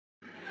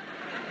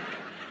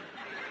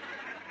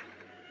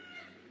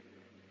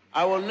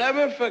I will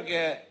never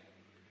forget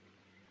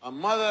a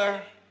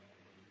mother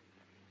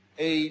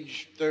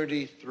age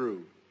 30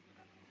 through.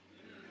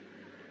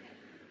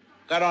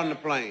 Got on the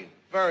plane.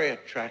 Very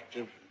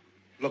attractive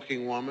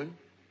looking woman.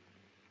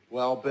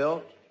 Well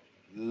built,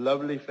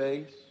 lovely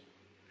face,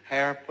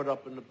 hair put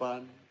up in the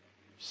bun,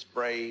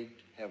 sprayed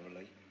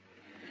heavily.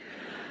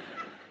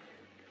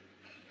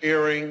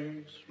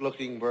 Earrings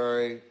looking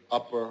very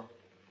upper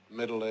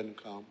middle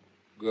income,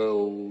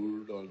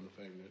 gold on the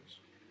fingers.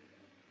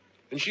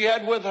 And she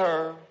had with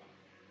her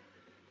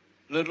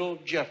little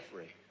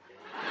Jeffrey.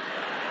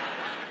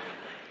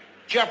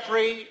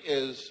 Jeffrey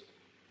is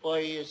 4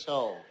 years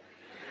old.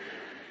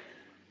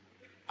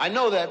 I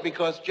know that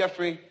because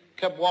Jeffrey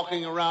kept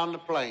walking around the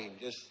plane.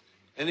 Just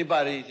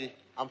anybody,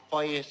 I'm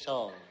 4 years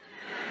old.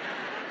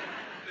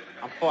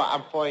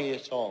 I'm 4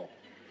 years old.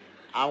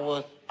 I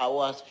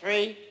was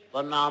 3,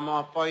 but now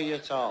I'm 4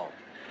 years old.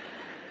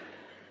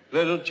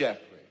 Little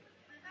Jeffrey.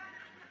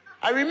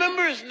 I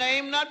remember his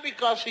name not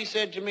because he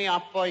said to me,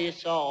 I'm 4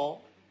 years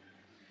old,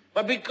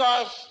 but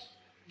because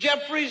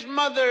Jeffrey's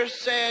mother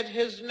said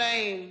his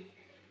name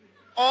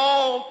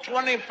all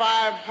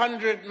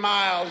 2,500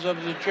 miles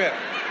of the trip.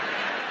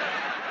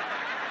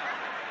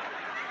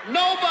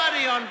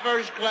 Nobody on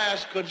first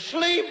class could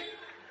sleep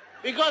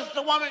because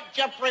the woman,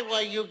 Jeffrey,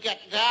 will you get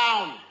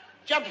down?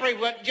 Jeffrey,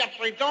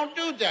 don't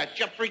do that.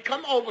 Jeffrey,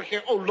 come over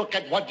here. Oh, look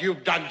at what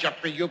you've done,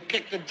 Jeffrey. You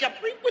kicked it.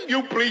 Jeffrey, will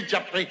you please,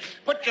 Jeffrey?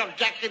 Put your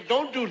jacket.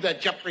 Don't do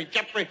that, Jeffrey.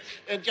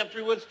 And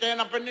Jeffrey would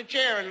stand up in the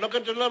chair and look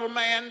at the little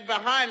man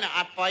behind her.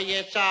 I for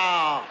you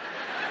saw.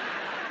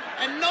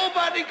 And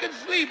nobody could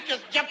sleep,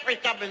 just Jeffrey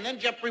coming. And then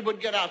Jeffrey would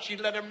get out.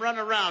 She'd let him run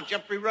around.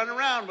 Jeffrey run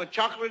around with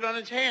chocolate on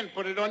his hand.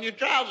 Put it on your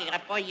trousers. I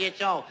 4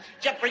 years old.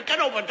 Jeffrey, get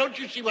over. Don't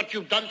you see what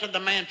you've done to the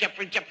man,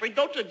 Jeffrey?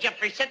 Don't do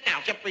Jeffrey, sit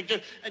down. Jeffrey,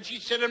 and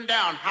she'd sit him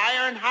down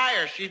higher and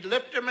higher. She'd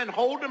lift him and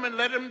hold him and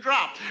let him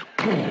drop.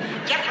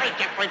 Jeffrey,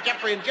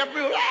 and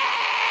Jeffrey would,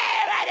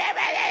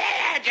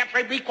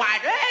 Jeffrey, be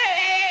quiet.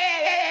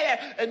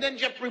 And then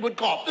Jeffrey would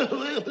cough.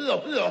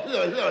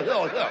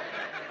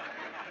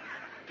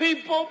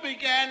 People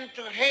began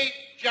to hate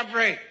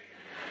Jeffrey.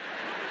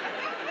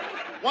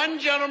 One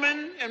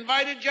gentleman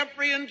invited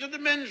Jeffrey into the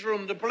men's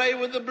room to play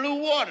with the blue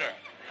water.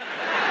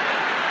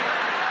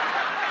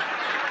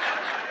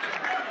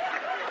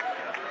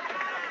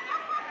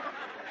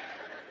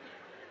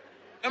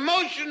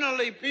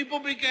 Emotionally, people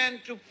began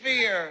to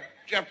fear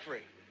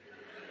Jeffrey.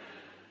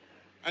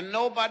 And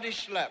nobody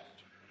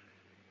slept.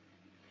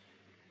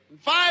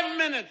 And 5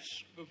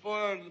 minutes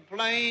before the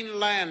plane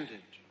landed,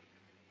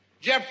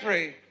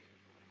 Jeffrey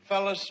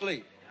fell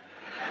asleep.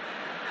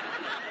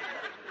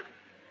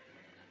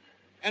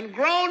 And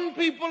grown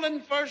people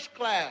in first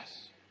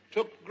class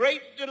took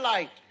great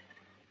delight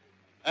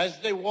as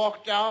they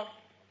walked out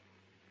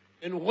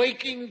in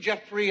waking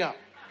Jeffrey up.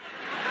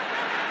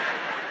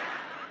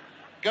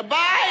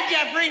 Goodbye,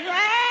 Jeffrey.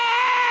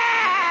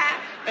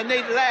 Ah! And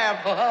they'd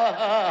laugh,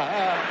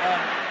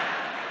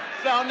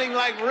 sounding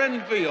like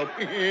Renfield.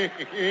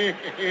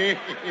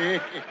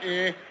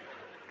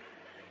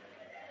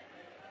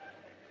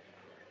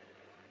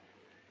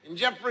 And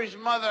Jeffrey's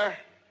mother,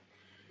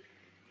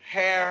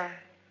 hair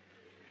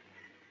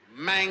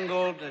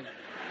mangled and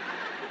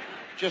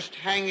just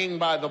hanging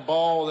by the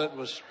ball that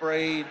was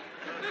sprayed.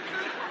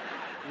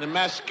 And the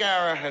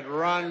mascara had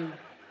run.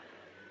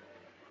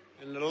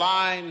 And the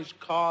lines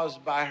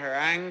caused by her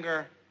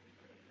anger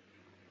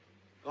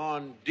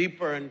gone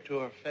deeper into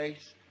her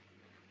face.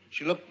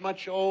 She looked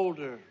much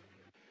older.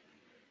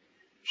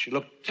 She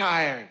looked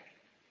tired.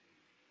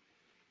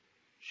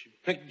 She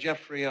picked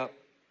Jeffrey up.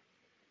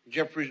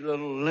 Jeffrey's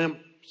little limp,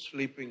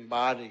 sleeping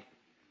body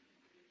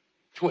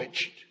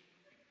twitched.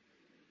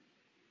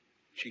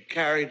 She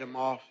carried him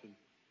off. And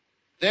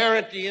there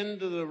at the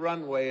end of the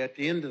runway, at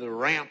the end of the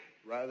ramp,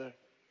 rather,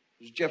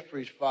 was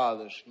Jeffrey's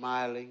father,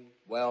 smiling,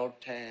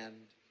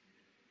 well-tanned,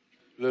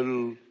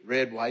 little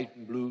red, white,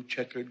 and blue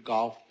checkered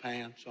golf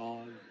pants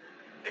on,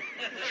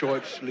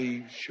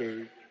 short-sleeved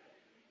shirt.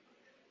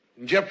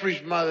 And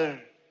Jeffrey's mother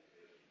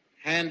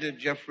handed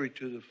Jeffrey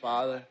to the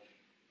father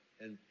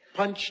and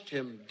punched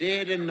him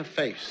dead in the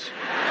face.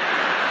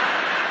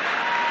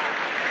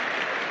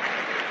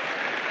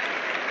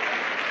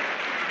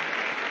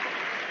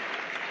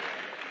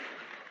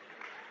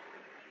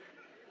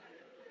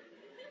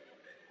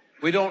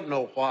 We don't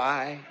know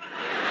why.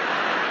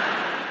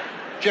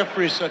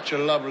 Jeffrey's such a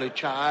lovely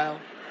child.